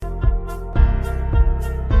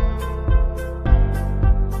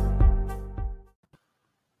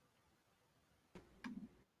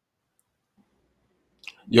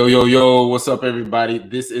Yo, yo, yo, what's up, everybody?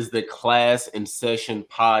 This is the Class in Session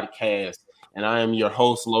podcast, and I am your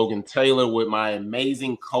host, Logan Taylor, with my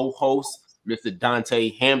amazing co-host, Mr.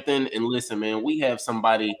 Dante Hampton. And listen, man, we have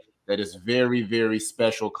somebody that is very, very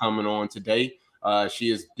special coming on today.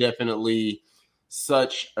 She is definitely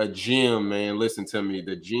such a gem, man. Listen to me.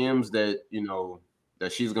 The gems that,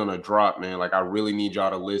 that she's going to drop, man, like I really need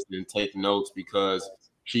y'all to listen and take notes because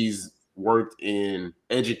she's worked in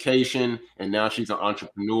education and now she's an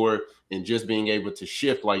entrepreneur, and just being able to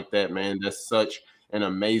shift like that, man, that's such an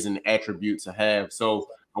amazing attribute to have. So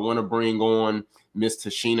I want to bring on Miss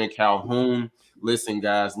Tashina Calhoun. Listen,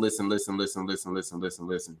 guys, listen.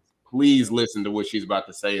 Please listen to what she's about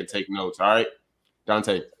to say and take notes. All right,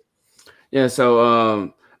 Dante. Yeah,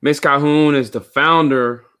 so Miss Calhoun is the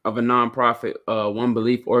founder of a nonprofit One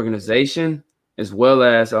Belief organization, as well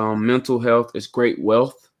as Mental Health is Great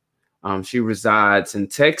Wealth. She resides in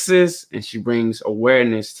Texas, and she brings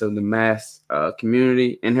awareness to the mass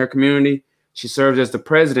community. In her community, she serves as the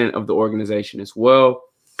president of the organization as well.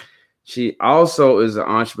 She also is an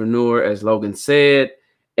entrepreneur, as Logan said,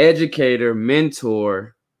 educator,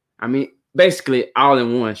 mentor. I mean, basically all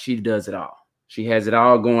in one. She does it all. She has it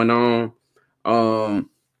all going on.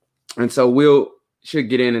 And so she'll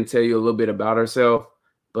get in and tell you a little bit about herself.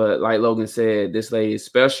 But like Logan said, this lady is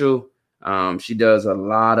special. She does a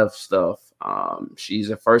lot of stuff.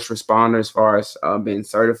 She's a first responder as far as being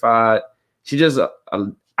certified. She just,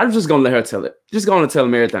 I'm just gonna let her tell it. Just gonna tell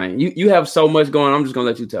them everything. You have so much going on. I'm just gonna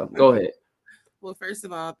let you tell them. Go ahead. Well, first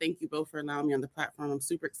of all, thank you both for allowing me on the platform. I'm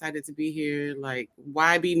super excited to be here. Like,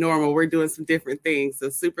 why be normal? We're doing some different things. So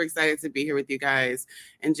super excited to be here with you guys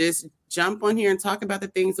and just jump on here and talk about the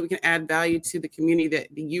things that we can add value to the community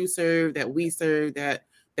that you serve, that we serve, that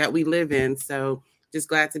we live in. So just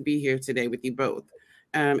glad to be here today with you both.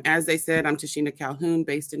 As they said, I'm Tashina Calhoun,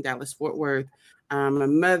 based in Dallas-Fort Worth. I'm a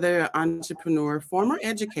mother, entrepreneur, former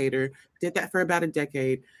educator, did that for about a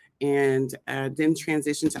decade, and then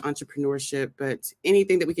transitioned to entrepreneurship. But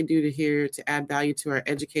anything that we can do to add value to our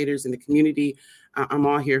educators and the community, I'm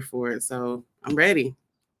all here for it. So I'm ready.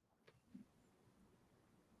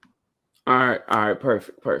 All right,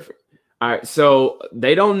 perfect. All right, so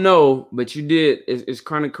they don't know, but you did. It's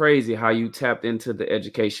kind of crazy how you tapped into the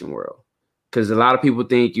education world, because a lot of people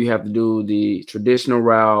think you have to do the traditional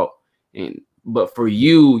route, but for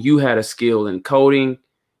you had a skill in coding,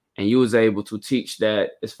 and you was able to teach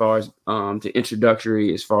that as far as the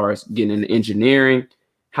introductory, as far as getting into engineering.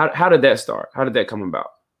 How did that start? How did that come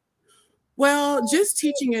about? Well, just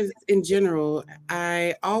teaching in general,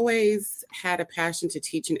 I always had a passion to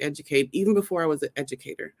teach and educate, even before I was an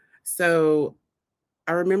educator. So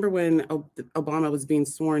I remember when Obama was being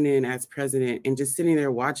sworn in as president and just sitting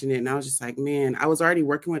there watching it. And I was just like, man, I was already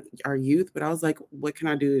working with our youth, but I was like, what can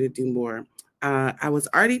I do to do more? I was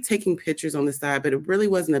already taking pictures on the side, but it really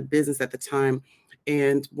wasn't a business at the time.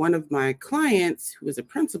 And one of my clients, who was a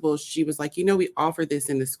principal, she was like, we offer this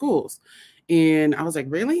in the schools. And I was like,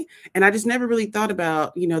 really? And I just never really thought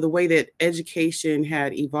about, the way that education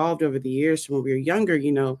had evolved over the years from when we were younger.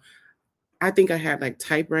 I think I had like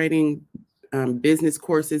typewriting, business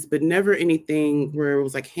courses, but never anything where it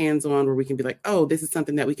was like hands-on, where we can be like, oh, this is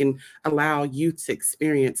something that we can allow youth to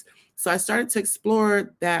experience. So I started to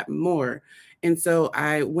explore that more. And so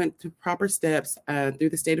I went through proper steps through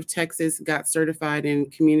the state of Texas, got certified in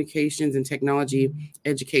communications and technology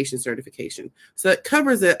education certification. So it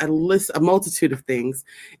covers a multitude of things.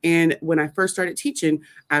 And when I first started teaching,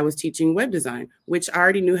 I was teaching web design, which I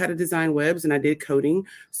already knew how to design webs, and I did coding.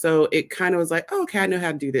 So it kind of was like, oh, okay, I know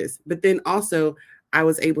how to do this. But then also I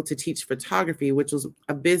was able to teach photography, which was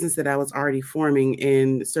a business that I was already forming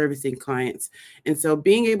in servicing clients. And so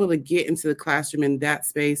being able to get into the classroom in that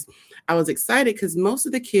space, I was excited because most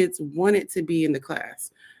of the kids wanted to be in the class.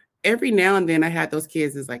 Every now and then I had those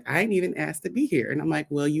kids is like, I ain't even asked to be here. And I'm like,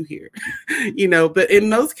 well, you here, but in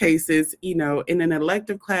most cases, in an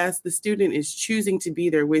elective class, the student is choosing to be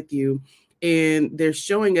there with you, and they're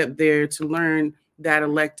showing up there to learn that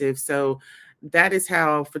elective. So that is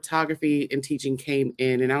how photography and teaching came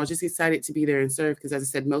in. And I was just excited to be there and serve because, as I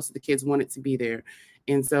said, most of the kids wanted to be there.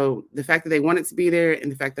 And so the fact that they wanted to be there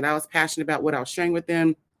and the fact that I was passionate about what I was sharing with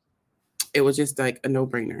them, it was just like a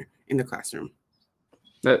no-brainer in the classroom.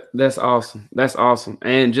 That's awesome. That's awesome.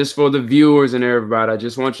 And just for the viewers and everybody, I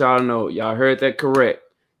just want y'all to know, y'all heard that correct.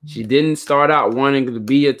 She didn't start out wanting to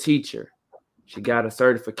be a teacher. She got a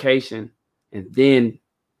certification, and then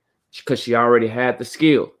because she already had the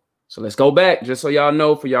skill. So let's go back, just so y'all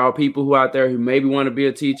know, for y'all people who out there who maybe want to be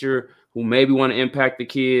a teacher, who maybe want to impact the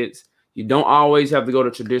kids, you don't always have to go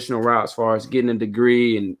to traditional route as far as getting a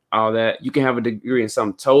degree and all that. You can have a degree in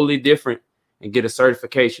something totally different and get a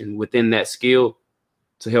certification within that skill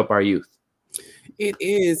to help our youth. It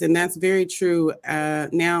is, and that's very true.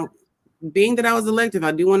 Now, being that I was elective,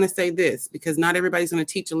 I do want to say this, because not everybody's going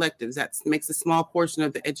to teach electives. That makes a small portion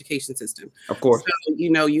of the education system. Of course. So,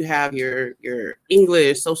 you have your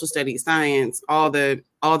English, social studies, science, all the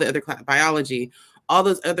other biology, all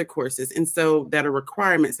those other courses. And so that are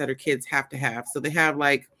requirements that our kids have to have. So they have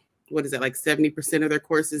like 70% of their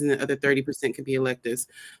courses, and the other 30% can be electives.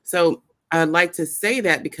 So I'd like to say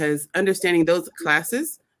that because understanding those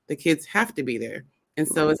classes, the kids have to be there. And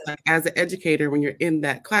so it's like, as an educator, when you're in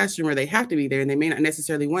that classroom where they have to be there and they may not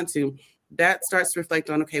necessarily want to, that starts to reflect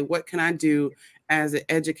on, okay, what can I do as an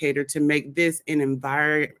educator to make this an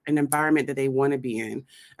environment that they want to be in,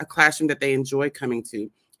 a classroom that they enjoy coming to?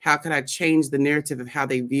 How can I change the narrative of how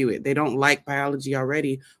they view it? They don't like biology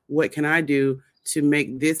already. What can I do to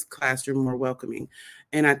make this classroom more welcoming?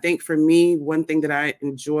 And I think for me, one thing that I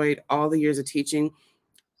enjoyed all the years of teaching,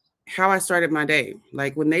 how I started my day.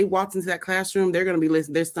 Like when they walked into that classroom, they're going to be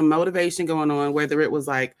listening. There's some motivation going on, whether it was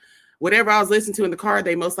like whatever I was listening to in the car,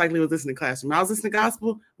 they most likely was listening to classroom. I was listening to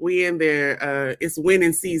gospel, we in there, it's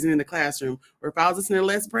winning season in the classroom. Or if I was listening to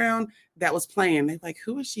Les Brown, that was playing. They're like,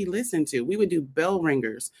 who is she listening to? We would do bell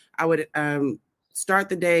ringers. I would start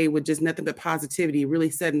the day with just nothing but positivity,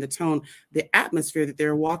 really setting the tone, the atmosphere that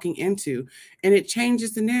they're walking into. And it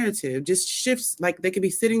changes the narrative, just shifts. Like they could be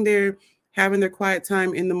sitting there having their quiet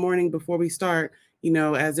time in the morning before we start,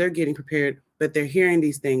 as they're getting prepared, but they're hearing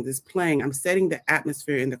these things, it's playing. I'm setting the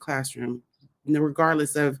atmosphere in the classroom.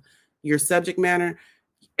 Regardless of your subject matter,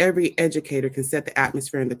 every educator can set the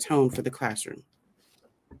atmosphere and the tone for the classroom.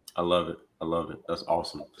 I love it. That's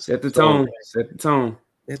awesome. Set the tone.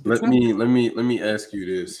 Let me ask you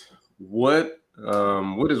this. What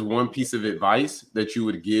is one piece of advice that you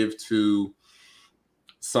would give to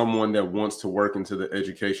someone that wants to work into the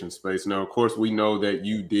education space? Now, of course, we know that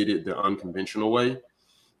you did it the unconventional way.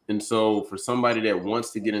 And so for somebody that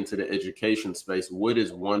wants to get into the education space, what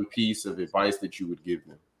is one piece of advice that you would give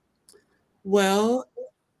them? Well,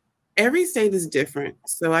 every state is different.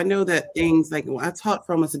 So I know that things like, I taught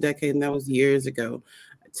for almost a decade, and that was years ago.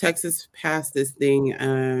 Texas passed this thing.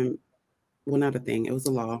 Not a thing. It was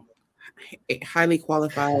a law. Highly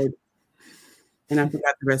qualified. And I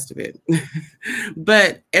forgot the rest of it.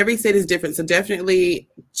 But every state is different. So definitely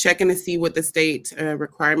checking to see what the state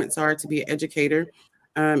requirements are to be an educator.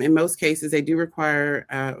 In most cases, they do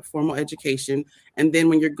require formal education. And then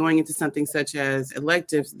when you're going into something such as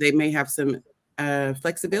electives, they may have some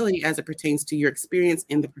flexibility as it pertains to your experience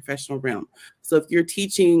in the professional realm. So if you're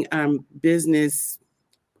teaching business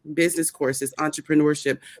courses,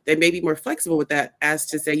 entrepreneurship, they may be more flexible with that, as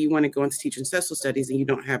to say you want to go into teaching social studies and you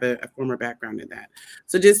don't have a former background in that.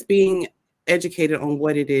 So just being educated on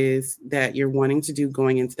what it is that you're wanting to do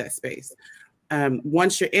going into that space.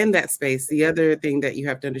 Once you're in that space, the other thing that you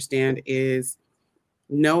have to understand is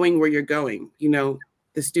knowing where you're going. The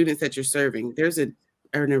students that you're serving, there's an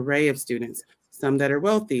array of students, some that are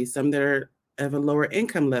wealthy, some that are of a lower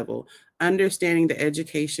income level. Understanding the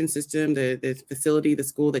education system, the facility, the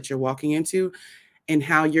school that you're walking into, and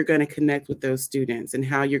how you're going to connect with those students and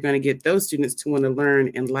how you're going to get those students to want to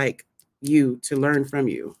learn and like you to learn from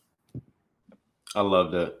you. I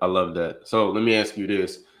love that. So let me ask you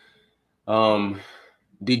this.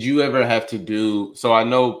 Did you ever have to do, so I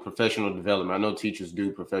know professional development, I know teachers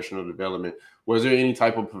do professional development. Was there any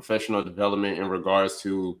type of professional development in regards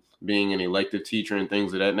to being an elective teacher and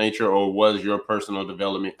things of that nature? Or was your personal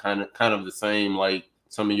development kind of the same like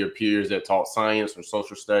some of your peers that taught science or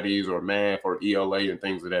social studies or math or ELA and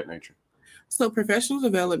things of that nature? So professional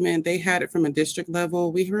development, they had it from a district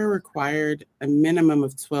level. We were required a minimum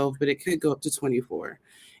of 12, but it could go up to 24.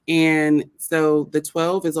 And so the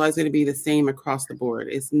 12 is always going to be the same across the board.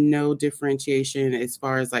 It's no differentiation as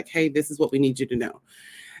far as like, hey, this is what we need you to know.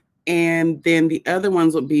 And then the other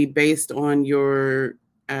ones would be based on your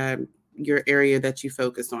area that you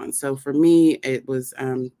focus on. So for me, it was,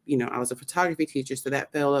 I was a photography teacher, so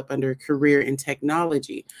that fell up under career in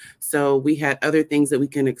technology. So we had other things that we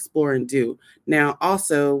can explore and do. Now,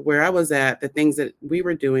 also where I was at, the things that we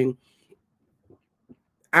were doing,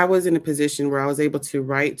 I was in a position where I was able to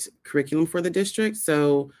write curriculum for the district.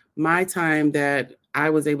 So my time that I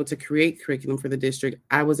was able to create curriculum for the district,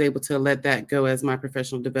 I was able to let that go as my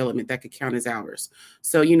professional development. That could count as hours.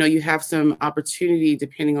 So, you have some opportunity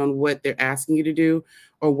depending on what they're asking you to do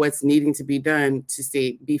or what's needing to be done to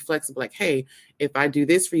say, be flexible. Like, hey, if I do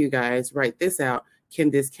this for you guys, write this out, can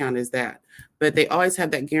this count as that? But they always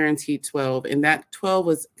have that guaranteed 12. And that 12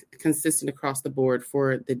 was consistent across the board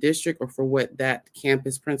for the district or for what that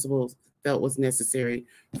campus principal felt was necessary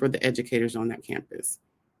for the educators on that campus.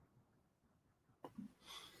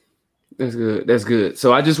 That's good. That's good.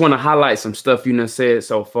 So I just want to highlight some stuff you done said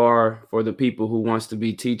so far for the people who wants to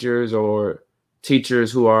be teachers or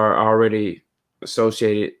teachers who are already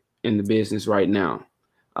associated in the business right now.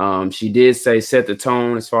 She did say set the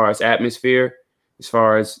tone as far as atmosphere, as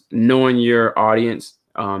far as knowing your audience,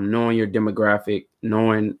 knowing your demographic,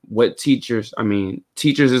 knowing what teachers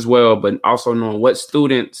as well, but also knowing what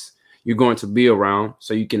students you're going to be around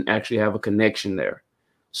so you can actually have a connection there.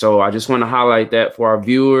 So I just want to highlight that for our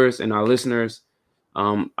viewers and our listeners,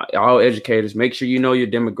 all educators, make sure you know your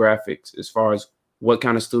demographics as far as what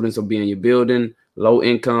kind of students will be in your building, low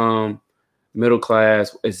income, middle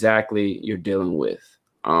class, exactly you're dealing with.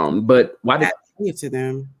 But why did you to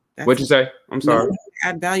them? What'd you say? I'm sorry.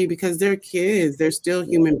 Add value because they're kids. They're still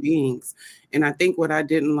human beings. And I think what I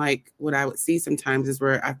didn't like, what I would see sometimes is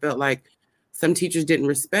where I felt like some teachers didn't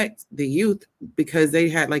respect the youth because they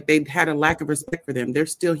had a lack of respect for them. They're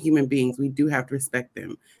still human beings. We do have to respect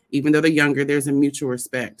them. Even though they're younger, there's a mutual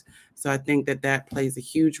respect. So I think that plays a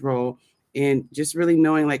huge role in just really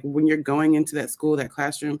knowing, like, when you're going into that school, that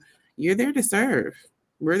classroom, you're there to serve.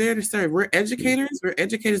 We're there to serve. We're educators,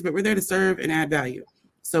 but we're there to serve and add value.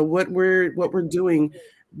 So what we're doing,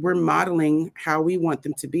 we're modeling how we want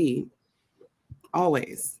them to be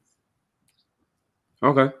always.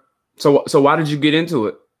 Okay. So why did you get into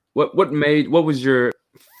it? What was your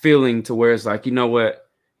feeling to where it's like, you know what,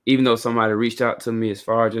 even though somebody reached out to me as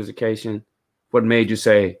far as education, what made you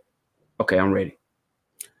say, okay, I'm ready?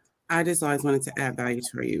 I just always wanted to add value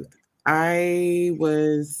to our youth. I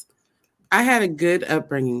had a good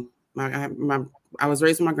upbringing. I was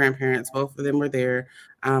raised with my grandparents. Both of them were there.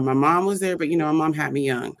 My mom was there, but my mom had me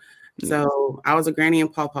young. So I was a granny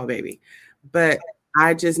and pawpaw baby. But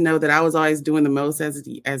I just know that I was always doing the most as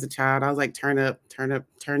a child. I was like, turn up,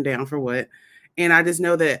 turn down for what? And I just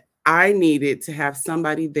know that I needed to have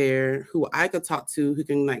somebody there who I could talk to, who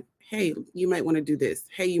can, like, hey, you might want to do this.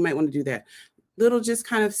 Hey, you might want to do that. Little just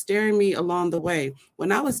kind of steering me along the way.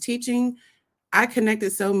 When I was teaching, I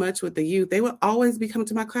connected so much with the youth. They would always be coming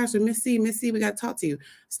to my classroom, Miss C, we got to talk to you.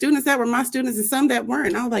 Students that were my students and some that weren't.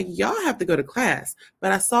 And I was like, y'all have to go to class.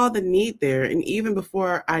 But I saw the need there. And even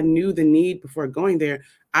before I knew the need before going there,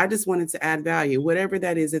 I just wanted to add value, whatever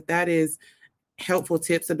that is. If that is helpful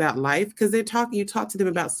tips about life, because you talk to them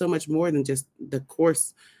about so much more than just the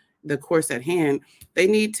course at hand. They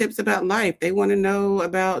need tips about life. They want to know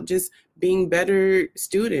about just being better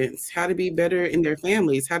students, how to be better in their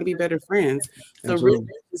families, how to be better friends. So really,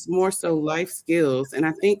 it's more so life skills. And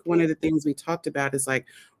I think one of the things we talked about is, like,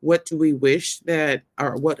 what do we wish that,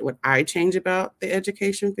 or what would I change about the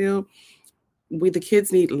education field? The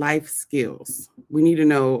kids need life skills. We need to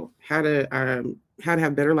know how to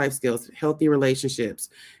have better life skills, healthy relationships,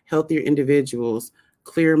 healthier individuals,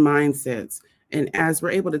 clear mindsets. And as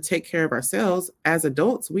we're able to take care of ourselves as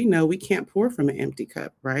adults, we know we can't pour from an empty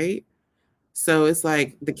cup, right? So it's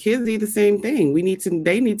like the kids need the same thing.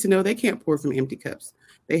 They need to know they can't pour from empty cups.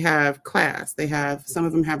 They have class. Some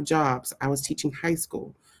of them have jobs. I was teaching high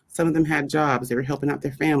school. Some of them had jobs. They were helping out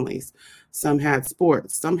their families. Some had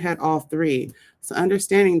sports. Some had all three. So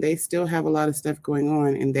understanding they still have a lot of stuff going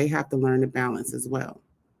on, and they have to learn to balance as well.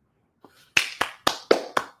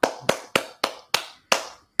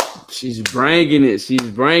 She's bringing it.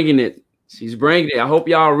 I hope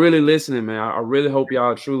y'all really listening, man. I really hope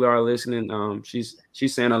y'all truly are listening. She's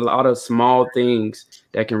saying a lot of small things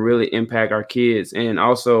that can really impact our kids, and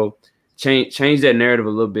also change that narrative a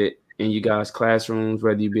little bit in you guys' classrooms,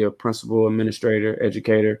 whether you be a principal, administrator,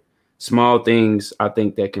 educator. Small things, I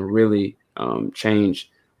think, that can really change,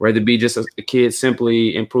 whether it be just a kid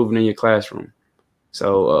simply improving in your classroom.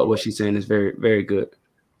 So what she's saying is very, very good.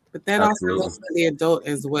 But that also goes for the adult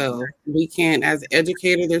as well. We can't, as an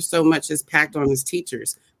educator, there's so much is packed on as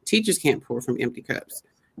teachers. Teachers can't pour from empty cups.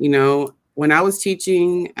 When I was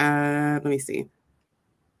teaching, let me see.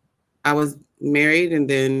 I was married, and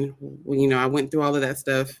then, I went through all of that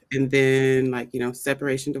stuff, and then,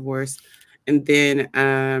 separation, divorce, and then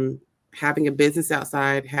having a business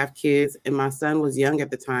outside, have kids, and my son was young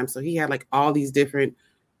at the time, so he had like all these different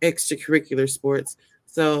extracurricular sports.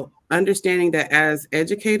 So understanding that as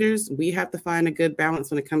educators, we have to find a good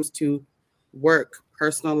balance when it comes to work,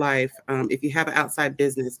 personal life. If you have an outside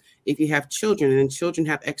business, if you have children and children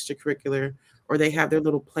have extracurricular, or they have their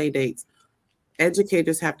little play dates,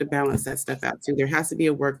 educators have to balance that stuff out too. There has to be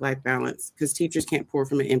a work-life balance, because teachers can't pour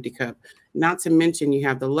from an empty cup. Not to mention, you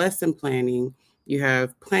have the lesson planning, you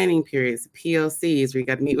have planning periods, PLCs, where you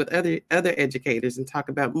got to meet with other educators and talk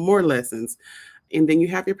about more lessons. And then you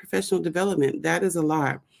have your professional development. That is a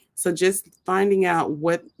lot. So just finding out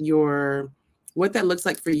what that looks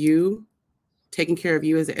like for you taking care of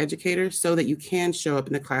you as an educator so that you can show up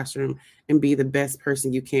in the classroom and be the best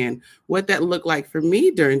person you can. What that looked like for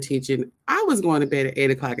me during teaching, I was going to bed at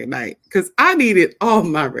 8 o'clock at night because I needed all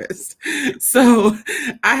my rest. So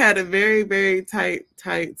I had a very, very tight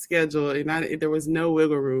schedule, and there was no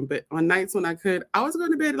wiggle room. But on nights when I could, I was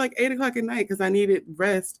going to bed at like 8 o'clock at night because I needed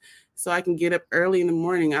rest so I can get up early in the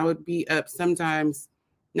morning. I would be up sometimes.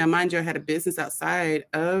 Now, mind you, I had a business outside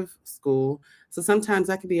of school. So sometimes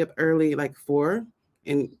I could be up early, like 4,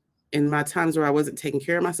 and in my times where I wasn't taking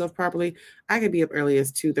care of myself properly, I could be up early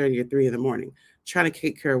as 2:30 or 3 in the morning, trying to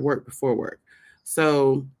take care of work before work.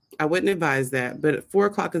 So I wouldn't advise that, but at 4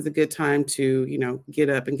 o'clock is a good time to, get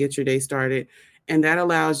up and get your day started. And that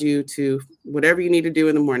allows you to, whatever you need to do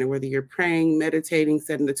in the morning, whether you're praying, meditating,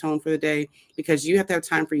 setting the tone for the day, because you have to have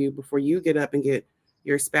time for you before you get up and get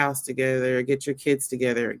your spouse together, get your kids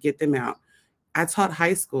together, get them out. I taught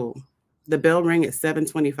high school. The bell rang at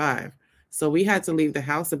 7:25. So we had to leave the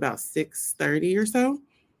house about 6:30 or so.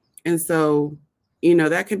 And so,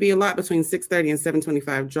 that could be a lot between 6:30 and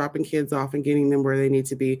 7:25, dropping kids off and getting them where they need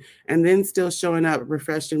to be, and then still showing up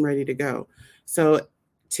refreshed and ready to go. So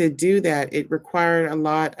to do that, it required a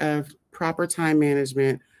lot of proper time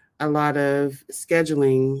management, a lot of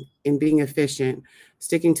scheduling and being efficient,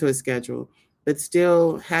 sticking to a schedule, but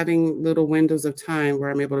still having little windows of time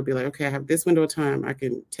where I'm able to be like, okay, I have this window of time I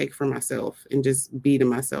can take for myself and just be to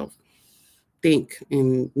myself, think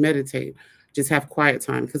and meditate, just have quiet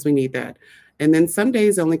time because we need that. And then some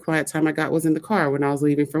days, the only quiet time I got was in the car when I was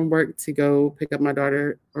leaving from work to go pick up my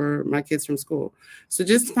daughter or my kids from school. So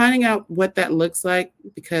just finding out what that looks like,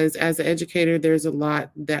 because as an educator, there's a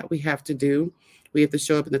lot that we have to do. We have to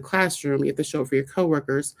show up in the classroom. You have to show up for your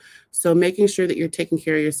coworkers. So making sure that you're taking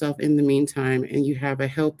care of yourself in the meantime and you have a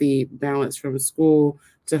healthy balance from school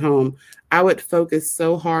to home. I would focus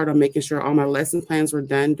so hard on making sure all my lesson plans were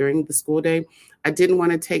done during the school day. I didn't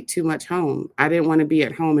want to take too much home. I didn't want to be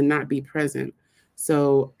at home and not be present.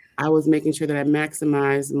 So I was making sure that I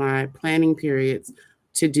maximized my planning periods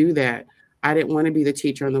to do that. I didn't want to be the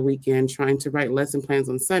teacher on the weekend trying to write lesson plans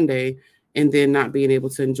on Sunday and then not being able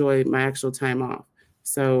to enjoy my actual time off.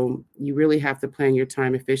 So you really have to plan your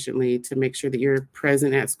time efficiently to make sure that you're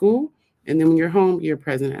present at school. And then when you're home, you're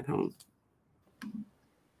present at home.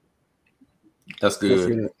 That's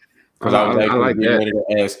good. Because I was actually getting ready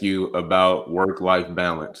to ask you about work-life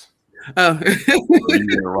balance. Oh, so you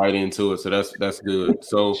went right into it. So that's good.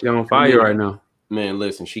 So she's on fire right now. Man,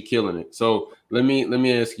 listen, she killing it. So let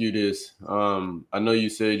me ask you this. I know you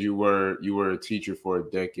said you were a teacher for a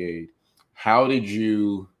decade. How did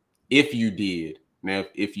you, if you did,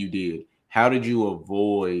 how did you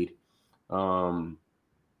avoid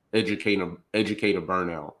educator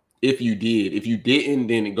burnout? If you did, if you didn't,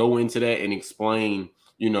 then go into that and explain,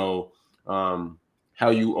 how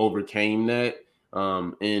you overcame that.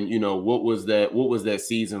 And what was that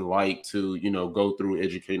season like to, go through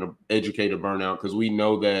educator burnout? Because we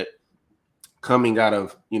know that coming out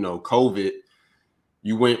of, COVID,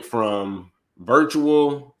 you went from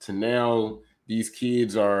virtual to now these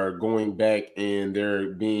kids are going back and they're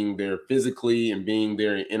being there physically and being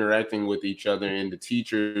there and interacting with each other. And the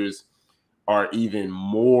teachers are even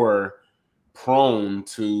more prone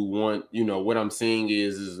to want, what I'm seeing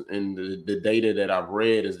is in the data that I've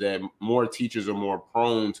read is that more teachers are more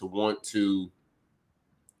prone to want to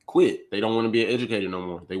quit. They don't want to be an educator no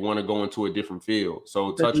more. They want to go into a different field.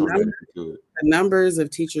 So touch on that if you could. The numbers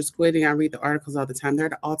of teachers quitting, I read the articles all the time, they're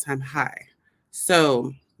at an all-time high.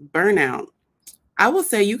 So burnout, I will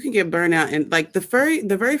say you can get burnout in like the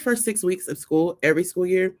very first 6 weeks of school, every school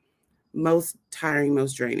year, most tiring,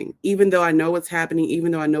 most draining. Even though I know what's happening,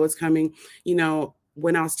 even though I know it's coming,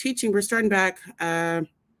 when I was teaching, we're starting back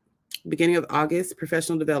beginning of August,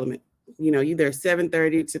 professional development. You there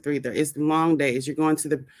 7:30 to 3:30. It's long days. You're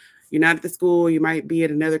not at the school. You might be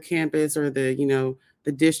at another campus or the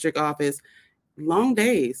district office. Long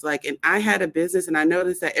days. And I had a business, and I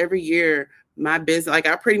noticed that every year my business, I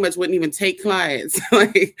pretty much wouldn't even take clients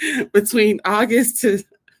between August to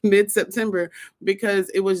mid-September because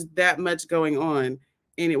it was that much going on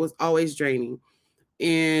and it was always draining.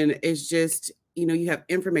 And it's just, you have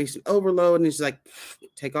information overload and it's just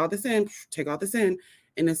take all this in.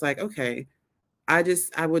 And it's okay, I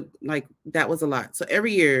would that was a lot. So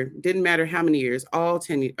every year, didn't matter how many years, all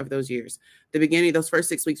 10 of those years, the beginning, those first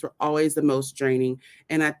 6 weeks were always the most draining.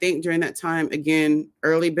 And I think during that time, again,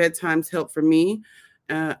 early bedtimes helped for me.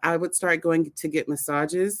 I would start going to get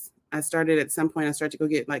massages. I started to go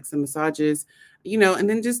get some massages, and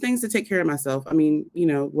then just things to take care of myself. I mean,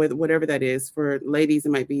 whatever that is. For ladies,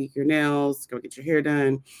 it might be your nails, go get your hair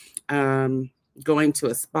done, going to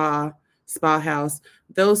a spa. spa house.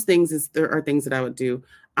 Those things there are things that I would do.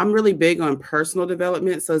 I'm really big on personal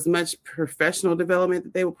development. So as much professional development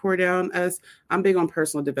that they would pour down us, I'm big on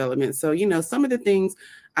personal development. So, some of the things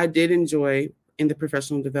I did enjoy in the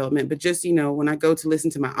professional development, but just, when I go to listen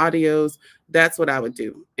to my audios, that's what I would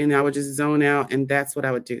do. And I would just zone out, and that's what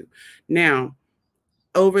I would do. Now,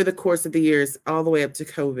 over the course of the years, all the way up to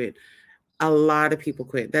COVID, a lot of people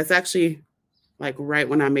quit. That's actually like right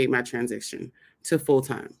when I made my transition to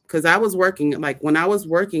full-time. Because I was working, like when I was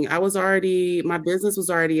working, my business was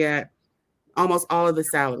already at almost all of the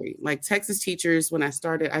salary. Like Texas teachers, when I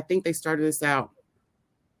started, I think they started us out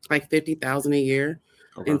like $50,000 a year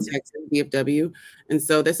in Texas, DFW. And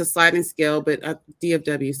so there's a sliding scale, but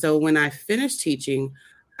DFW. So when I finished teaching,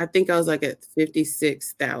 I think I was like at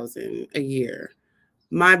 56,000 a year.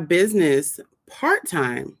 My business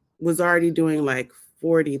part-time was already doing like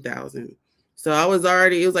 40,000. So it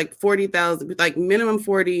was like 40,000, like minimum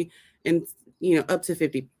 40 and, up to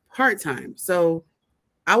 50 part-time. So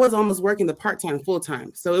I was almost working the part-time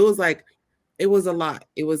full-time. So it was a lot.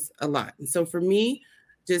 It was a lot. And so for me,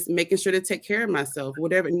 just making sure to take care of myself,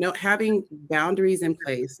 having boundaries in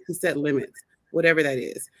place to set limits, whatever that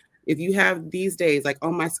is. If you have these days, like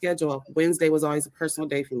on my schedule, Wednesday was always a personal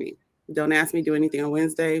day for me. Don't ask me to do anything on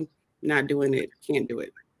Wednesday, not doing it, can't do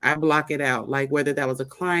it. I block it out. Like whether that was a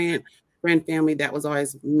client, friend, family, that was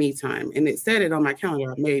always me time. And it said it on my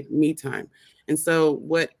calendar, I made me time. And so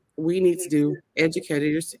what we need to do,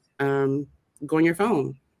 educators, go on your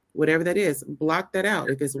phone, whatever that is, block that out.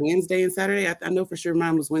 If it's Wednesday and Saturday, I know for sure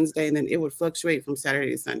mine was Wednesday, and then it would fluctuate from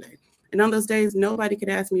Saturday to Sunday. And on those days, nobody could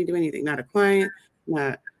ask me to do anything, not a client,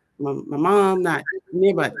 not my mom, not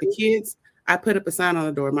anybody. The kids, I put up a sign on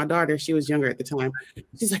the door. My daughter, she was younger at the time.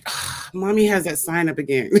 She's like, oh, mommy has that sign up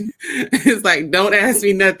again. It's like, don't ask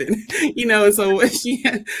me nothing. So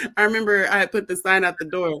I remember I had put the sign out the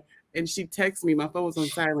door, and she texted me, my phone was on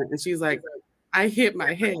silent, and she's like, I hit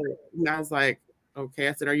my head. And I was like, okay.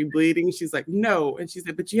 I said, are you bleeding? She's like, no. And she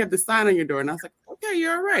said, but you have the sign on your door. And I was like, okay,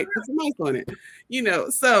 you're all right. Put some ice on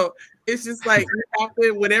it. So it's just like, you have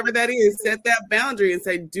to, whatever that is, set that boundary and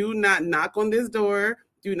say, do not knock on this door.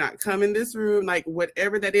 Do not come in this room. Like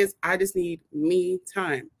whatever that is, I just need me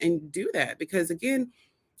time, and do that. Because again,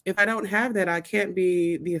 if I don't have that, I can't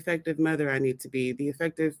be the effective mother I need to be, the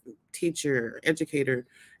effective teacher, educator,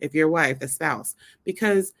 if you're a wife, a spouse.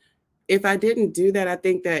 Because if I didn't do that, I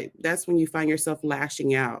think that's when you find yourself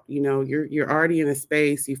lashing out. You're already in a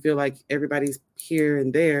space, you feel like everybody's here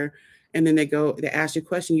and there, and then they ask you a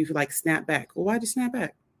question, you feel like snap back. Well, why'd you snap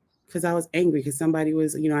back? Because I was angry, because somebody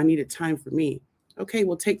was, I needed time for me. Okay,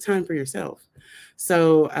 well, take time for yourself.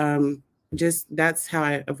 So that's how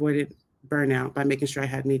I avoided burnout, by making sure I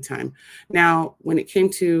had me time. Now, when it came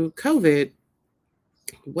to COVID,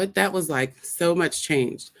 what that was like, so much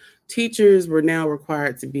changed. Teachers were now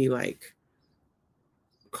required to be like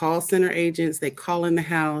call center agents. They call in the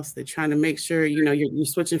house. They're trying to make sure, you're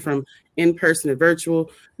switching from in-person to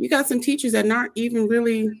virtual. You got some teachers that not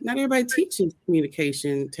everybody teaches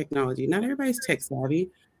communication technology. Not everybody's tech savvy.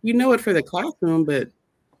 You know it for the classroom, but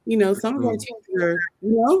some of our teachers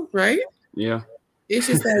are, right? Yeah. It's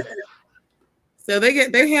just that. So they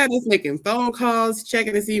had us making phone calls,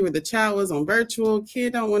 checking to see where the child was on virtual.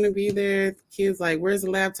 Kid don't want to be there. Kid's like, where's the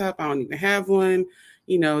laptop? I don't even have one.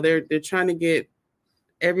 They're trying to get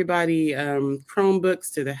everybody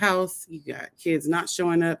Chromebooks to the house. You got kids not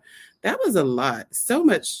showing up. That was a lot. So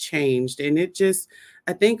much changed. And it just,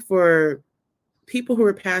 I think for people who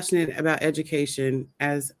are passionate about education,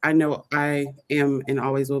 as I know I am and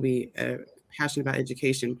always will be passionate about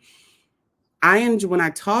education, when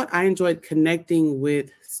I taught, I enjoyed connecting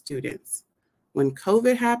with students. When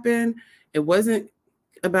COVID happened, it wasn't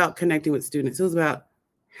about connecting with students. It was about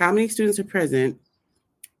how many students are present.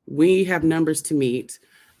 We have numbers to meet.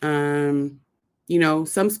 Some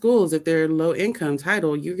schools, if they're low income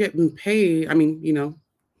title, you're getting paid.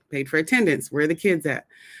 Paid for attendance. Where are the kids at?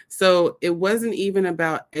 So it wasn't even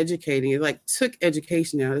about educating. It took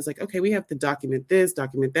education out. It's like, okay, we have to document this,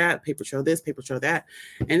 document that, paper trail this, paper trail that.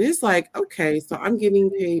 And it's like, okay, so I'm getting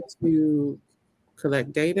paid to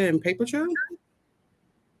collect data and paper trail.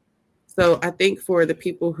 So I think for the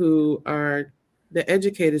people who are the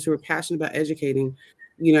educators who are passionate about educating,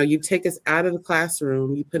 you take us out of the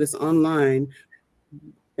classroom, you put us online.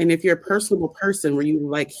 And if you're a personable person where you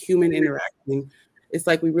like human interaction, it's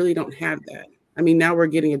like we really don't have that. Now we're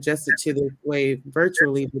getting adjusted to the way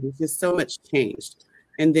virtually, but it's just so much changed.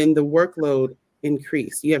 And then the workload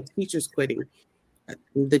increased. You have teachers quitting.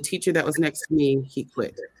 The teacher that was next to me, he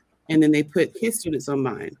quit. And then they put his students on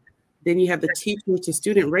mine. Then you have the teacher to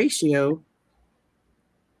student ratio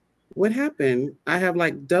What happened? I have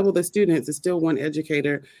like double the students. It's still one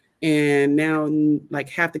educator. And now like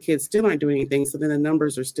half the kids still aren't doing anything. So then the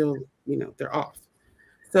numbers are still, they're off.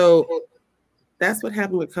 So that's what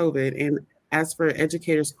happened with COVID. And as for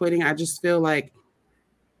educators quitting, I just feel like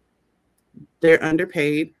they're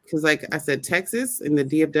underpaid because, like I said, Texas in the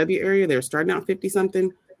DFW area, they're starting out 50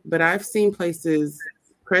 something, but I've seen places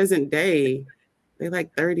present day, they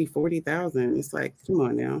like 30, 40,000. It's like, come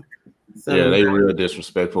on now. So yeah, they real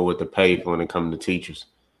disrespectful with the pay when it comes to teachers.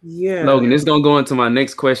 yeah. Logan, this is gonna go into my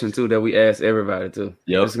next question too that we ask everybody too.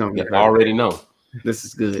 Yep, I already know. This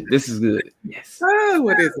is good. This is good. Yes. Oh,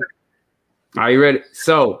 what is it? Are you ready?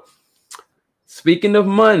 So, speaking of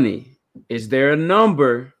money, is there a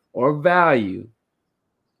number or value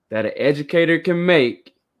that an educator can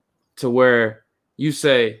make to where you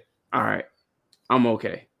say, all right, I'm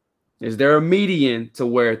okay? Is there a median to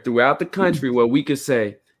where throughout the country where we could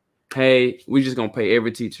say, hey, we're just going to pay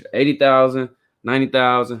every teacher $80,000,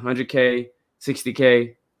 $90,000, $100K,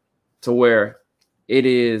 $60K, to where it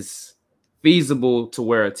is feasible to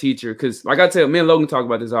where a teacher, because like I tell, me and Logan talk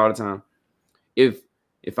about this all the time.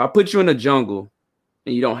 If I put you in a jungle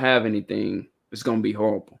and you don't have anything, it's going to be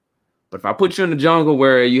horrible. But if I put you in the jungle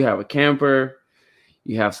where you have a camper,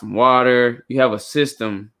 you have some water, you have a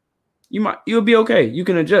system, you'll be okay. You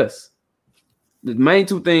can adjust. The main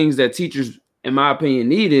two things that teachers, in my opinion,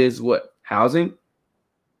 need is what? Housing,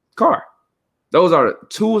 car. Those are the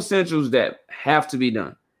two essentials that have to be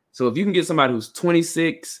done. So if you can get somebody who's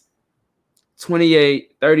 26,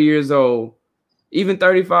 28, 30 years old, even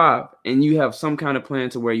 35, and you have some kind of plan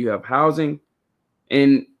to where you have housing,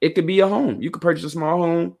 and it could be a home. You could purchase a small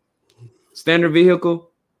home, standard vehicle.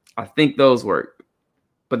 I think those work,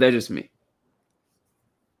 but that's just me.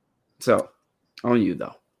 So on you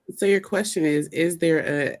though. So your question is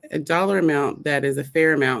there a dollar amount that is a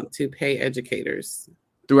fair amount to pay educators?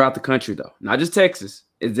 Throughout the country though, not just Texas.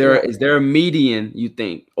 Is there a median you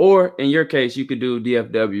think? Or in your case, you could do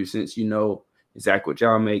DFW since you know exactly what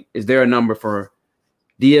y'all make. Is there a number for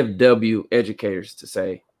DFW educators to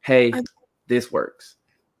say, hey, this works?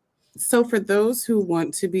 So for those who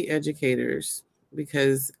want to be educators,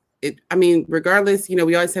 because regardless, we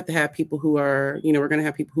always have to have people who are, we're going to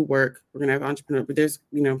have people who work, we're going to have entrepreneurs, but there's,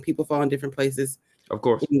 people fall in different places. Of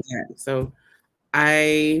course. So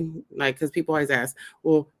because people always ask,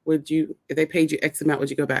 well, if they paid you X amount,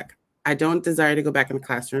 would you go back? I don't desire to go back in the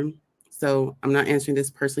classroom. So I'm not answering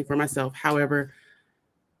this personally for myself. However,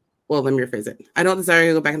 well, let me rephrase it. I don't desire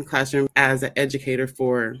to go back in the classroom as an educator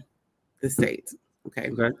for the state.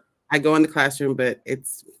 Okay. I go in the classroom, but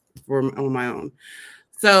it's on my own.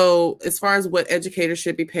 So as far as what educators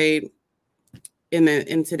should be paid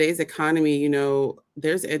in today's economy,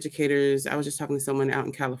 there's educators. I was just talking to someone out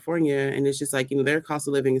in California, and it's just like, their cost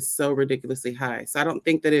of living is so ridiculously high. So I don't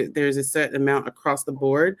think that there's a set amount across the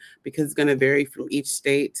board, because it's going to vary from each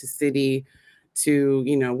state to city to,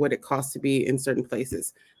 what it costs to be in certain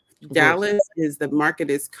places. Dallas the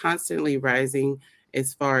market is constantly rising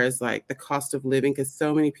as far as like the cost of living, because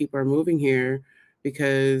so many people are moving here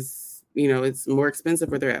because, it's more expensive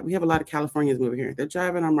where they're at. We have a lot of Californians moving here. They're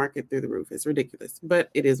driving our market through the roof. It's ridiculous, but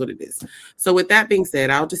it is what it is. So with that being said,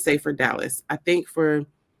 I'll just say for Dallas, I think for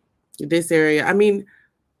this area,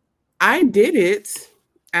 I did it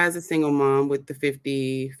as a single mom with the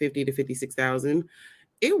 50 to 56,000.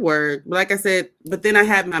 It worked. But like I said, but then I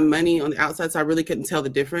had my money on the outside, so I really couldn't tell the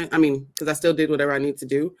difference. Because I still did whatever I need to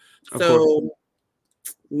do. So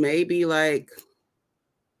maybe like,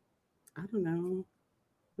 I don't know.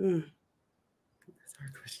 That's a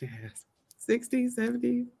hard question to ask. 60,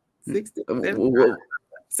 70, 60,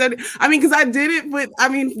 70. Because I did it, but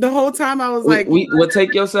the whole time I was we'll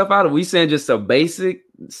take yourself out of. We saying just a basic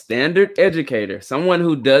standard educator, someone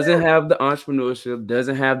who doesn't have the entrepreneurship,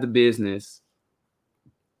 doesn't have the business,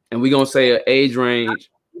 and we're gonna say an age range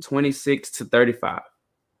 26 to 35.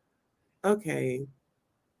 Okay.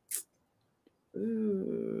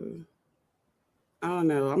 Ooh. I don't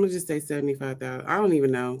know. I'm gonna just say 75,000. I don't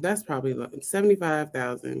even know. That's probably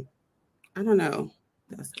 75,000. I don't know.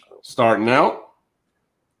 That's starting out.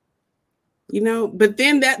 But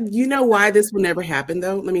then why this will never happen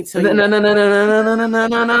though. Let me tell you. No.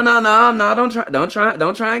 Don't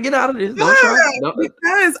try and get out of this.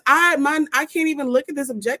 Because I can't even look at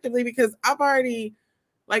this objectively, because I've already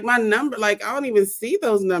my number. I don't even see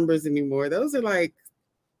those numbers anymore. Those are like.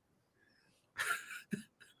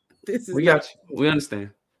 We got you. We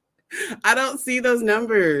understand. I don't see those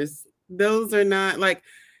numbers. Those are not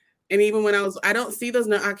and even when I don't see those.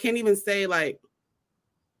 I can't even say the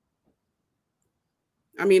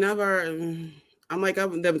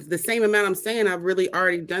same amount I'm saying, I've really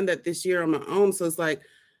already done that this year on my own. So it's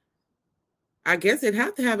I guess it'd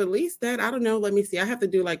have to have at least that. I don't know. Let me see. I have to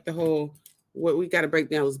do like the whole what we got to break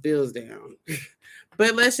down those bills down.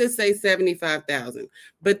 But let's just say 75,000.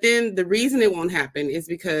 But then the reason it won't happen is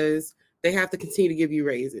because they have to continue to give you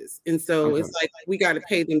raises. And so it's like we got to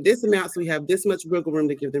pay them this amount so we have this much wiggle room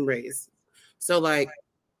to give them raise. So like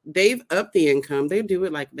they've upped the income. They'll do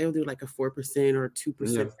like a 4% or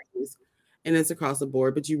 2% raise. And it's across the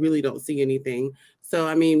board, but you really don't see anything. So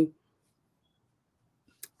I mean,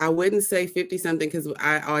 I wouldn't say 50 something because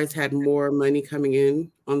I always had more money coming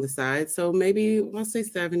in on the side. So maybe I'll say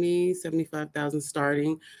 70, 75,000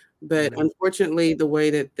 starting. But unfortunately, the way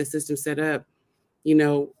that the system's set up, you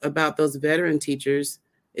know, about those veteran teachers,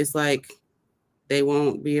 it's like they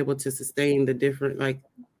won't be able to sustain the different, like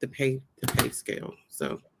the pay scale.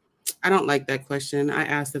 So I don't like that question. I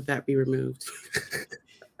asked that be removed.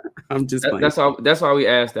 I'm just playing. That's why we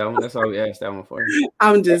asked that one. That's why we asked that one for you.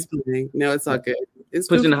 I'm just playing. No, it's all good. It's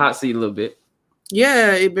put you in the hot seat a little bit.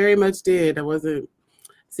 Yeah, it very much did. I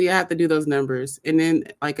have to do those numbers. And then,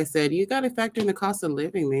 like I said, you got to factor in the cost of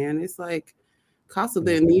living, man. It's like cost of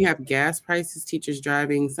living. You have gas prices, teachers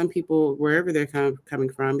driving. Some people, wherever they're coming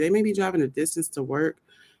from, they may be driving a distance to work.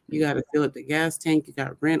 You got to fill up the gas tank. You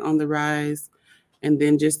got rent on the rise. And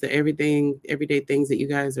then just the everyday things that you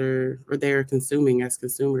guys are consuming as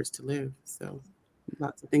consumers to live. So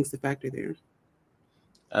lots of things to factor there.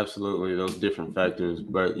 Absolutely, those different factors.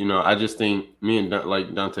 But, you know, I just think me and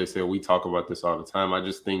like Dante said, we talk about this all the time. I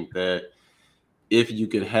just think that if you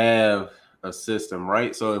could have a system,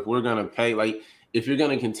 right? So if we're going to pay, like if you're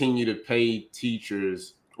going to continue to pay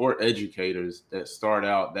teachers or educators that start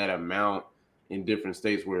out that amount in different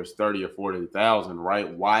states where it's 30 or 40,000, right?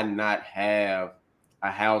 Why not have a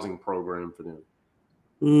housing program for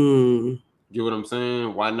them? Get what I'm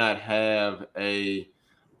saying? Why not have a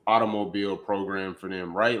automobile program for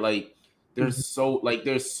them, right? Like there's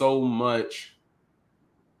so much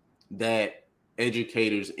that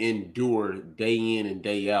educators endure day in and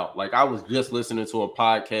day out. Like I was just listening to a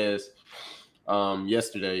podcast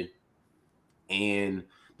yesterday, and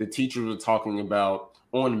the teachers were talking about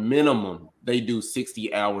on minimum they do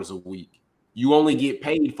 60 hours a week. You only get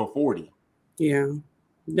paid for 40. Yeah.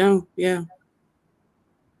 No, yeah.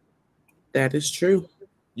 That is true.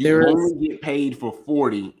 You only get paid for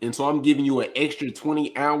 40, and so I'm giving you an extra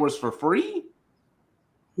 20 hours for free.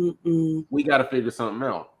 We got to figure something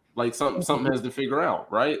out. Like something has to figure out,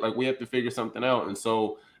 right? Like we have to figure something out. And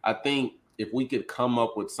so I think if we could come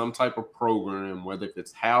up with some type of program, whether if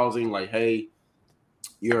it's housing, like, hey,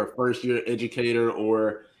 you're a first year educator,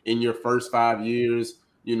 or in your first 5 years,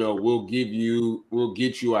 you know, we'll get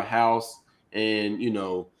you a house, and, you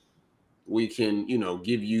know, we can, you know,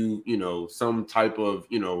 give you, you know, some type of,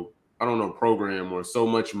 you know, I don't know, program, or so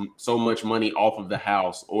much money off of the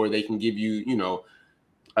house, or they can give you, you know,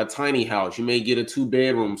 a tiny house. You may get a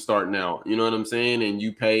 2-bedroom starting out, you know what I'm saying? And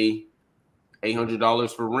you pay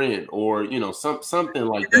 $800 for rent, or, you know, something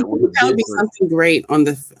like that. That would be something great on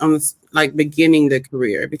the like beginning the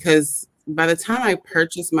career, because by the time I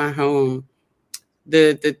purchased my home,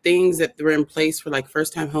 the things that were in place for like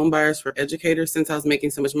first time home buyers for educators, since I was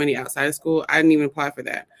making so much money outside of school, I didn't even apply for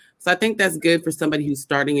that. So I think that's good for somebody who's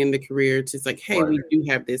starting in the career to like, hey, we do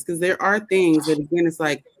have this, because there are things that, again, it's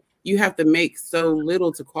like you have to make so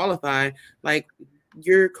little to qualify. Like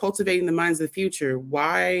you're cultivating the minds of the future.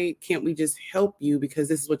 Why can't we just help you because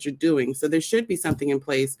this is what you're doing? So there should be something in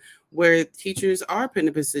place where teachers are put in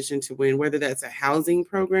a position to win, whether that's a housing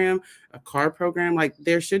program, a car program. Like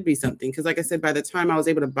there should be something, because like I said, by the time I was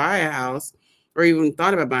able to buy a house or even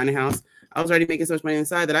thought about buying a house, I was already making so much money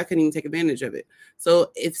inside that I couldn't even take advantage of it.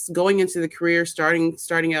 So it's going into the career,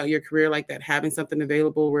 starting out your career like that, having something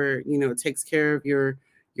available where, you know, it takes care of your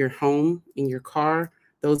home and your car,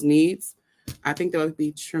 those needs. I think that would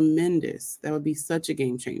be tremendous. That would be such a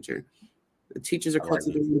game changer. The teachers are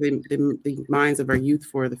cultivating the minds of our youth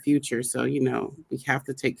for the future. So, you know, we have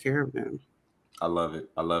to take care of them. I love it.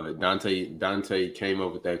 Dante came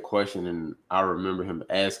up with that question, and I remember him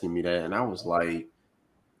asking me that, and I was like,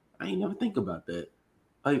 I ain't never think about that.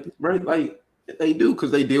 Like, right? Like they do,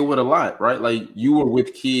 because they deal with a lot, right? Like you were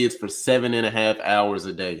with kids for 7.5 hours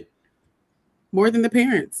a day. More than the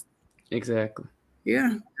parents. Exactly.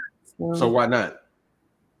 Yeah. So why not?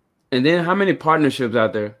 And then how many partnerships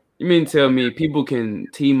out there? You mean tell me people can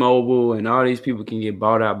T-Mobile and all these people can get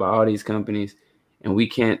bought out by all these companies, and we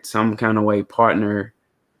can't some kind of way partner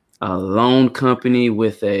a loan company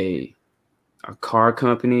with a car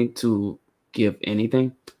company to give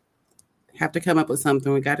anything? Have to come up with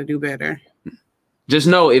something. We got to do better. Just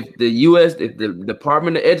know if the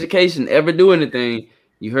Department of Education ever do anything,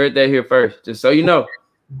 you heard that here first. Just so you know.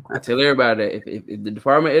 I tell everybody that if the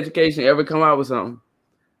Department of Education ever come out with something,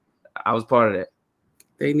 I was part of that.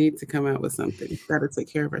 They need to come out with something. Got to take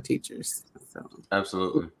care of our teachers. So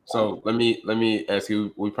Absolutely. So let me ask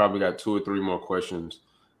you. We probably got 2 or 3 more questions.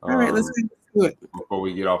 All right, let's do it before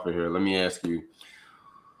we get off of here. Let me ask you,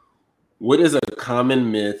 what is a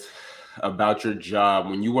common myth about your job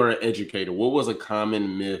when you were an educator? What was a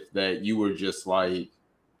common myth that you were just like,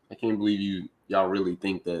 I can't believe y'all really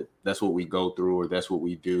think that that's what we go through or that's what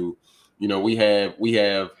we do? You know, we have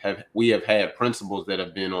had principals that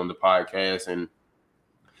have been on the podcast, and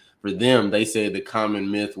for them, they said the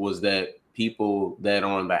common myth was that people that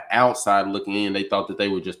are on the outside looking in, they thought that they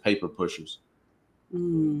were just paper pushers.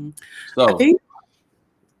 So I think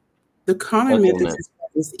the common myth is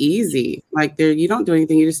it's easy. Like you don't do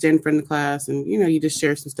anything. You just stand in front of the class and, you just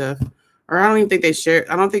share some stuff. Or I don't even think they share.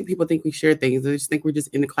 I don't think people think we share things. They just think we're just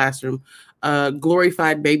in the classroom.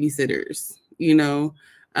 Glorified babysitters,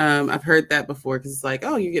 I've heard that before because it's like,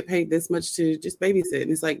 oh, you get paid this much to just babysit.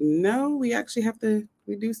 And it's like, no, we actually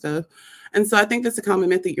we do stuff. And so I think that's a common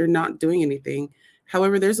myth that you're not doing anything.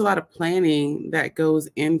 However, there's a lot of planning that goes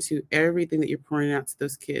into everything that you're pouring out to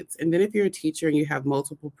those kids. And then if you're a teacher and you have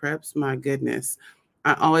multiple preps, my goodness,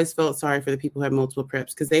 I always felt sorry for the people who have multiple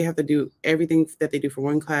preps because they have to do everything that they do for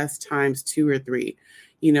one class times 2 or 3.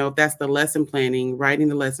 That's the lesson planning, writing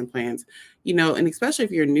the lesson plans, and especially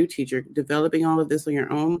if you're a new teacher, developing all of this on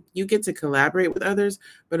your own, you get to collaborate with others,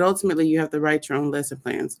 but ultimately you have to write your own lesson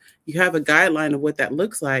plans. You have a guideline of what that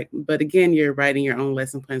looks like, but again, you're writing your own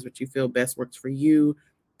lesson plans, what you feel best works for you,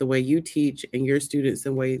 the way you teach and your students,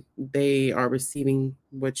 the way they are receiving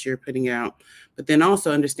what you're putting out. But then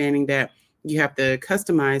also understanding that you have to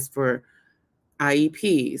customize for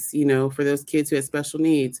IEPs, for those kids who have special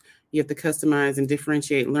needs. You have to customize and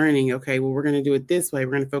differentiate learning. Okay, well, we're going to do it this way.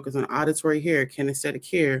 We're going to focus on auditory here, kinesthetic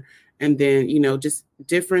here. And then, just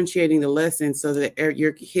differentiating the lesson so that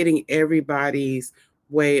you're hitting everybody's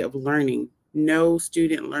way of learning. No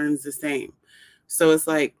student learns the same. So it's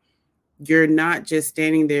like, you're not just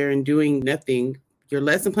standing there and doing nothing. Your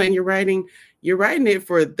lesson plan you're writing it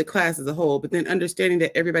for the class as a whole, but then understanding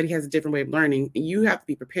that everybody has a different way of learning. And you have to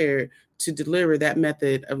be prepared to deliver that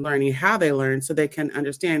method of learning, how they learn, so they can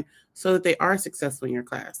understand, so that they are successful in your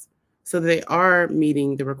class, so that they are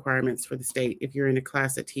meeting the requirements for the state. If you're in a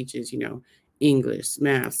class that teaches, English,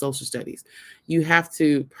 math, social studies, you have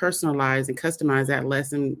to personalize and customize that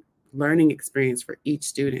lesson learning experience for each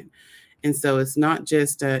student. And so it's not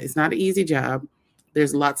just, it's not an easy job.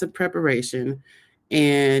 There's lots of preparation.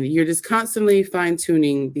 And you're just constantly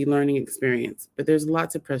fine-tuning the learning experience. But there's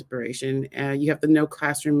lots of preparation. You have to know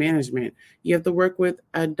classroom management. You have to work with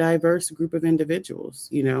a diverse group of individuals.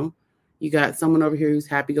 You got someone over here who's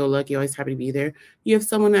happy-go-lucky, always happy to be there. You have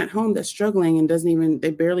someone at home that's struggling and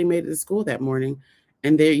they barely made it to school that morning.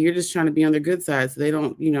 And you're just trying to be on their good side so they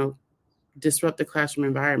don't, disrupt the classroom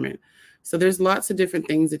environment. So there's lots of different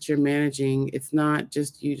things that you're managing. It's not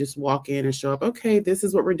just you just walk in and show up. Okay, this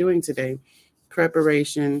is what we're doing today.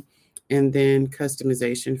 Preparation, and then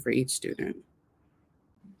customization for each student.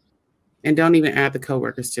 And don't even add the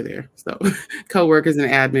coworkers to there. So coworkers and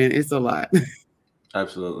admin, it's a lot.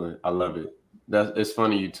 Absolutely. I love it. It's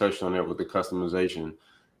funny you touched on that with the customization.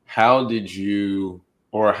 How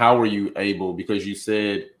were you able, because you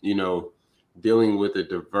said, dealing with a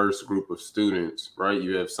diverse group of students, right?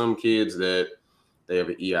 You have some kids that they have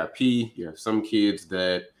an EIP. You have some kids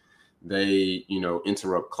that they,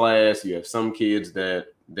 interrupt class. You have some kids that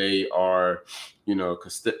they are,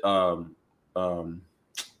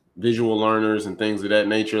 visual learners and things of that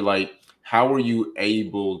nature. Like, how were you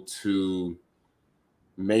able to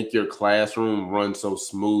make your classroom run so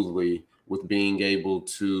smoothly with being able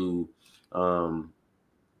to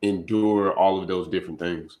endure all of those different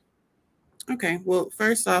things? Okay, well,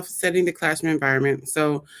 first off, setting the classroom environment.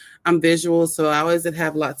 So I'm visual, so I always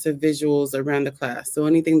have lots of visuals around the class. So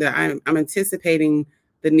anything that I'm anticipating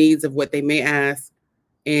the needs of what they may ask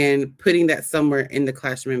and putting that somewhere in the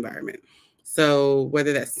classroom environment. So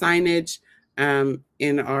whether that's signage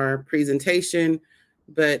in our presentation,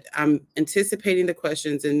 but I'm anticipating the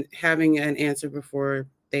questions and having an answer before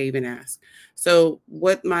they even ask. So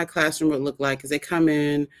what my classroom would look like is they come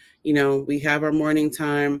in, we have our morning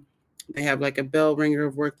time. They have like a bell ringer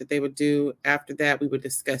of work that they would do. After that, we would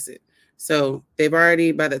discuss it. So by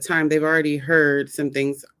the time they've already heard some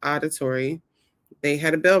things auditory, they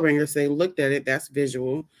had a bell ringer, so they looked at it, that's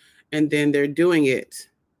visual. And then they're doing it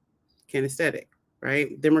kinesthetic,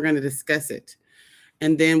 right? Then we're going to discuss it.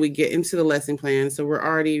 And then we get into the lesson plan. So we're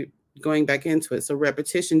already going back into it. So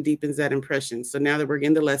repetition deepens that impression. So now that we're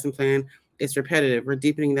in the lesson plan, it's repetitive. We're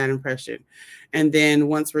deepening that impression. And then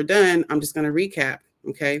once we're done, I'm just going to recap.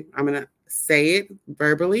 Okay. I'm going to say it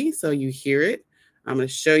verbally so you hear it. I'm going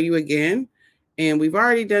to show you again. And we've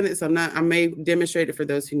already done it. So I may demonstrate it for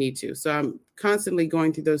those who need to. So I'm constantly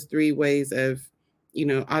going through those 3 ways of,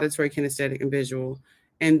 auditory, kinesthetic, and visual,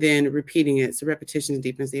 and then repeating it. So repetition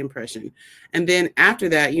deepens the impression. And then after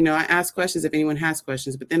that, I ask questions if anyone has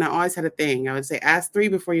questions, but then I always had a thing. I would say, ask 3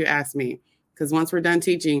 before you ask me. Because once we're done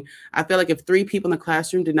teaching, I feel like if 3 people in the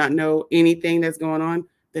classroom did not know anything that's going on,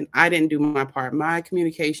 then I didn't do my part. My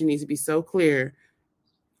communication needs to be so clear,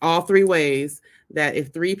 all 3 ways, that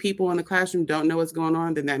if 3 people in the classroom don't know what's going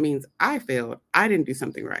on, then that means I failed. I didn't do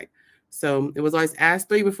something right. So it was always ask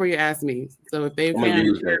 3 before you ask me. So if they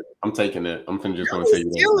I'm taking it. I'm just going to tell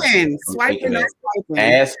you that. Swiping.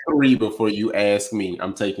 Ask 3 before you ask me.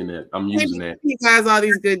 I'm taking it. I'm using that. You guys all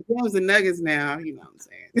these good gems and nuggets now. You know what I'm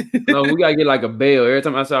saying? No, we gotta get like a bell. Every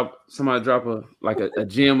time I saw somebody drop a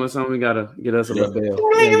gem or something, we gotta get us a little bell.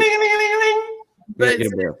 But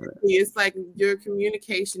it's like your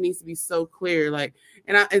communication needs to be so clear. Like,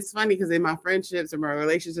 and it's funny because in my friendships or my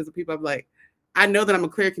relationships with people, I'm like, I know that I'm a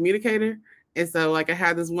clear communicator. And so like I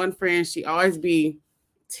had this one friend, she always be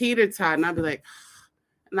teeter-tot, and I'd be like,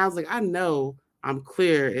 and I was like, I know I'm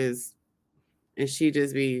clear and she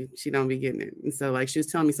don't be getting it. And so like she was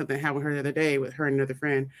telling me something happened with her the other day with her and another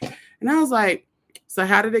friend. And I was like, so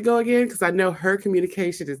how did it go again? Because I know her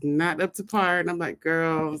communication is not up to par. And I'm like,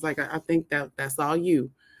 girl, I was like, I think that's all you.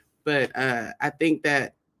 But I think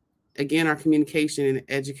that, again, our communication in the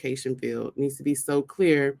education field needs to be so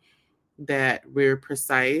clear that we're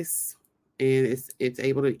precise and it's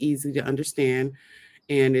able to easy to understand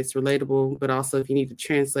and it's relatable. But also if you need to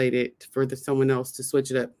translate it for someone else to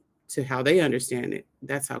switch it up to how they understand it,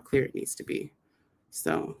 that's how clear it needs to be.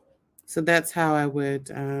 So that's how I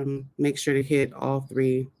would make sure to hit all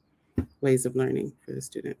 3 ways of learning for the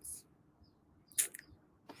students.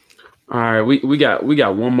 All right, we got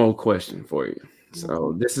one more question for you.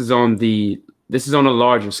 So this is on a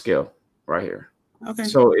larger scale right here. Okay.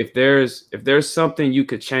 So if there's something you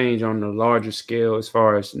could change on the larger scale as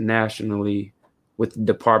far as nationally with the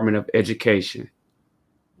Department of Education,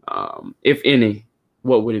 if any,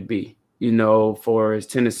 what would it be? For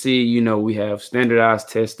Tennessee, we have standardized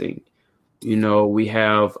testing. We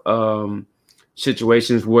have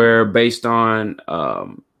situations where based on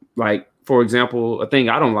like, for example, a thing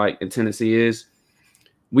I don't like in Tennessee is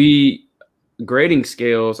grading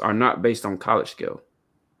scales are not based on college scale.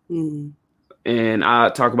 Mm. And I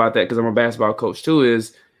talk about that because I'm a basketball coach too,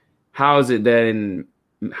 is how is it that in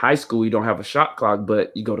high school you don't have a shot clock,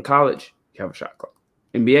 but you go to college, you have a shot clock.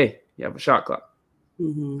 NBA, you have a shot clock.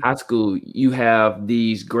 Mm-hmm. High school, you have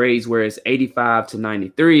these grades where it's 85 to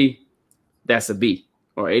 93, that's a B.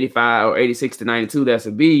 Or 85 or 86 to 92, that's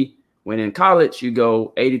a B. When in college, you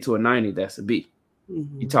go 80 to a 90, that's a B.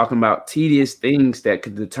 Mm-hmm. You're talking about tedious things that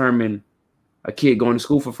could determine a kid going to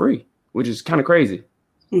school for free, which is kind of crazy.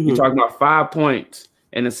 Mm-hmm. You're talking about 5 points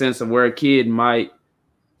in the sense of where a kid might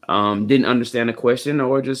didn't understand a question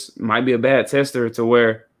or just might be a bad tester to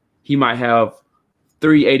where he might have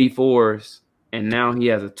 3 84s and now he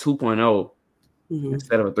has a 2.0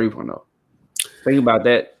 instead of a 3.0. Think about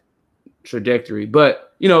that trajectory.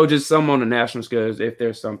 But, just some on the national scale, if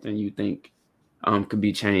there's something you think could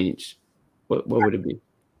be changed, what would it be?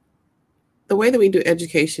 The way that we do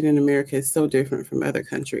education in America is so different from other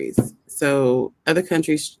countries. So other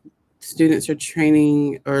countries, students are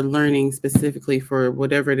training or learning specifically for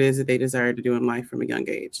whatever it is that they desire to do in life from a young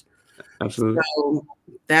age. Absolutely. So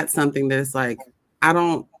that's something that's like,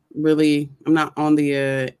 I'm not on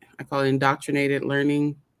the, I call it indoctrinated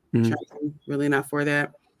learning. Mm-hmm. Really not for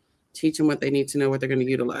that. Teach them what they need to know, what they're going to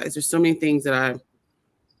utilize. There's so many things that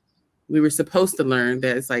we were supposed to learn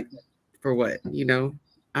that it's like, for what,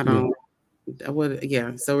 I don't.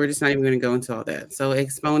 So we're just not even going to go into all that. So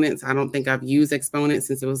exponents, I don't think I've used exponents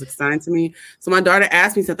since it was assigned to me. So my daughter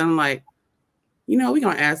asked me something, I'm like, we're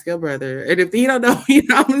going to ask your brother. And if he don't know,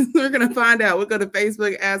 we're going to find out. We'll go to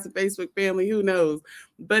Facebook, ask the Facebook family, who knows?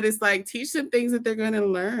 But it's like, teach them things that they're going to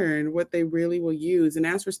learn, what they really will use. And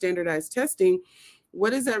as for standardized testing,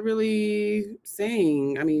 what is that really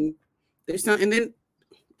saying? I mean, there's some, and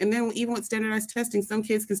then even with standardized testing, some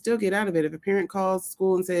kids can still get out of it. If a parent calls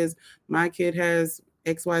school and says, my kid has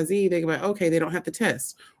XYZ, they go like, okay, they don't have to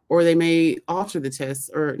test. Or they may alter the tests,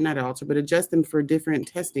 or not alter, but adjust them for different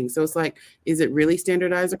testing. So it's like, is it really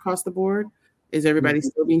standardized across the board? Is everybody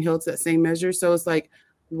still being held to that same measure? So it's like,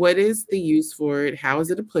 what is the use for it? How is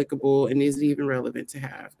it applicable? And is it even relevant to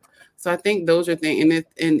have? So I think those are things.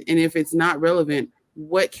 And if it's not relevant,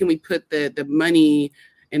 what can we put the money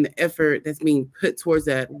and the effort that's being put towards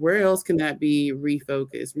that, where else can that be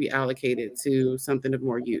refocused, reallocated to something of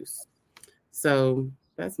more use? So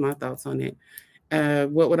that's my thoughts on it.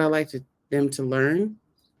 What would I like them to learn?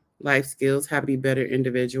 Life skills, how to be better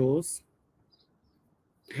individuals,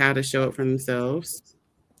 how to show up for themselves.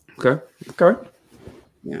 Okay.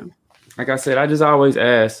 Yeah. Like I said, I just always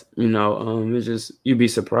ask, it's just, you'd be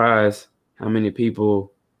surprised how many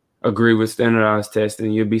people agree with standardized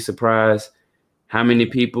testing. You'd be surprised how many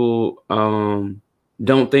people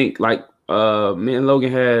don't think, like me and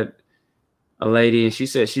Logan had a lady and she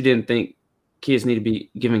said she didn't think kids need to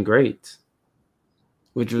be given grades,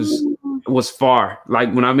 which was far.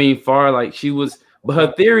 Like when I mean far, like she was, but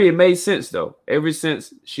her theory, it made sense though. Ever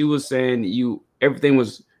since she was saying everything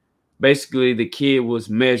was basically the kid was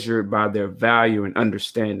measured by their value and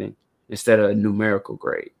understanding instead of a numerical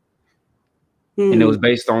grade. And it was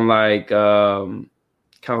based on like kind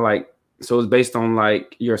of like, so it was based on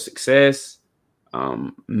like your success,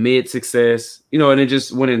 mid success, and it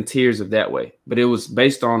just went in tiers of that way. But it was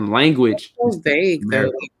based on language. That's so vague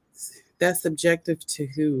though. That's subjective to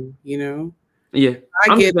who, Yeah,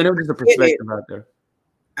 I get it. Just a perspective out there.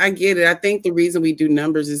 I get it. I think the reason we do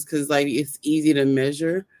numbers is because like it's easy to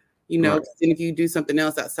measure, right. And if you do something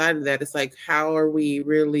else outside of that, it's like, how are we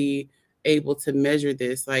really able to measure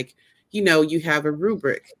this? Like, you have a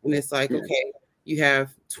rubric and it's like, okay, you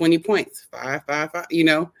have 20 points, 5, 5, 5,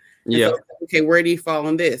 Yeah. So, okay, where do you fall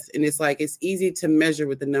on this? And it's like, it's easy to measure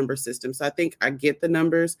with the number system. So I think I get the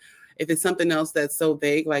numbers. If it's something else that's so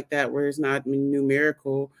vague like that, where it's not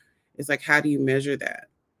numerical, it's like, how do you measure that?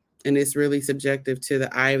 And it's really subjective to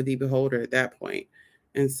the eye of the beholder at that point.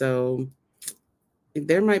 And so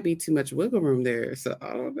there might be too much wiggle room there. So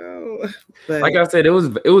I don't know. But like I said, it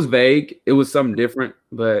was vague. It was something different,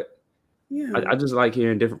 but yeah, I just like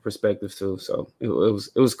hearing different perspectives too. So it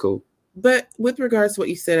was cool. But with regards to what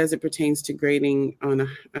you said as it pertains to grading on up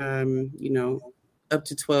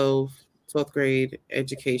to 12th grade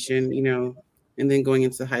education, and then going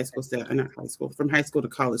into high school from high school to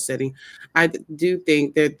college setting, I do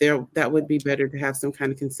think that that would be better to have some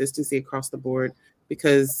kind of consistency across the board,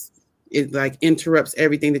 because it like interrupts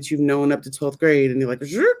everything that you've known up to 12th grade, and you're like,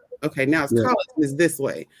 okay, now it's college is this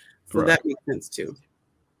way. So that makes sense too.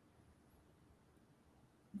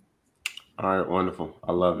 All right, wonderful.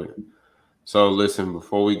 I love it. So listen,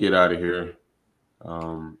 before we get out of here,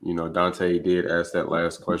 Dante did ask that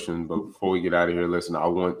last question, but before we get out of here, listen, I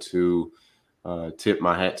want to tip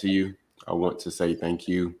my hat to you. I want to say thank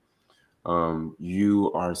you.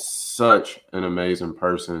 You are such an amazing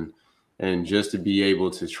person. And just to be able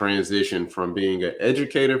to transition from being an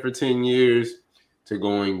educator for 10 years to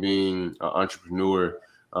being an entrepreneur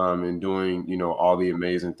and doing, all the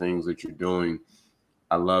amazing things that you're doing.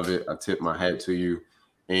 I love it. I tip my hat to you.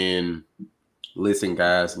 And listen,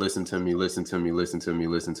 guys, listen to me.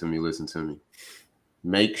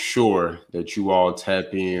 Make sure that you all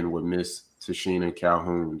tap in with Miss Tashina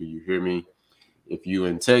Calhoun. Do you hear me? If you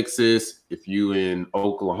in Texas, if you in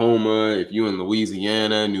Oklahoma, if you in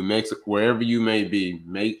Louisiana, New Mexico, wherever you may be,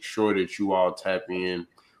 make sure that you all tap in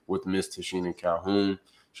with Miss Tashina Calhoun.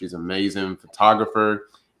 She's an amazing photographer.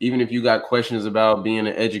 Even if you got questions about being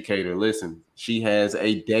an educator, listen, she has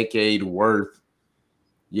a decade worth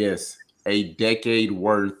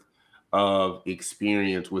of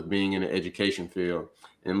experience with being in the education field.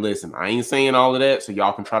 And listen, I ain't saying all of that so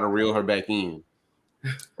y'all can try to reel her back in.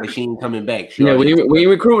 But she ain't coming back. We ain't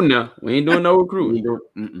recruiting now. We ain't doing no recruiting.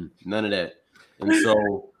 None of that. And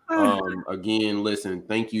so, again, listen,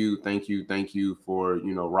 thank you for,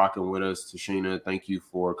 rocking with us, Tashina. Thank you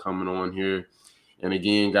for coming on here. And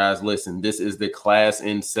again, guys, listen, this is the Class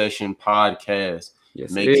in Session podcast.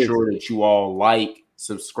 Yes, make sure that you all like,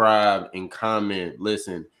 subscribe, and comment.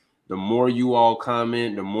 Listen, the more you all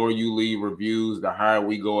comment, the more you leave reviews, the higher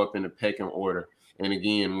we go up in the pecking order. And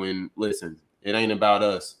again, it ain't about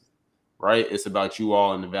us, right? It's about you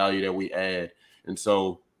all and the value that we add. And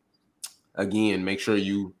so, again, make sure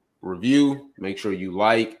you review, make sure you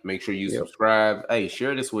like, make sure you subscribe. Hey,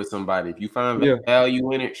 share this with somebody. If you find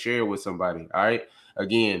value in it, share it with somebody. All right.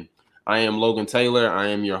 Again, I am Logan Taylor. I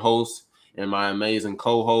am your host and my amazing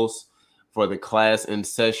co-host for the Class in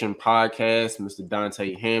Session podcast, Mr.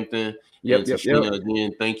 Dante Hampton. Tashina,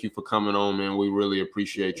 again, thank you for coming on, man. We really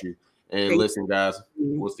appreciate you. And listen, guys,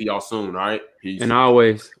 we'll see y'all soon. All right. Peace. And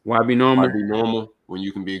always, why be normal? Why be normal when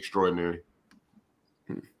you can be extraordinary?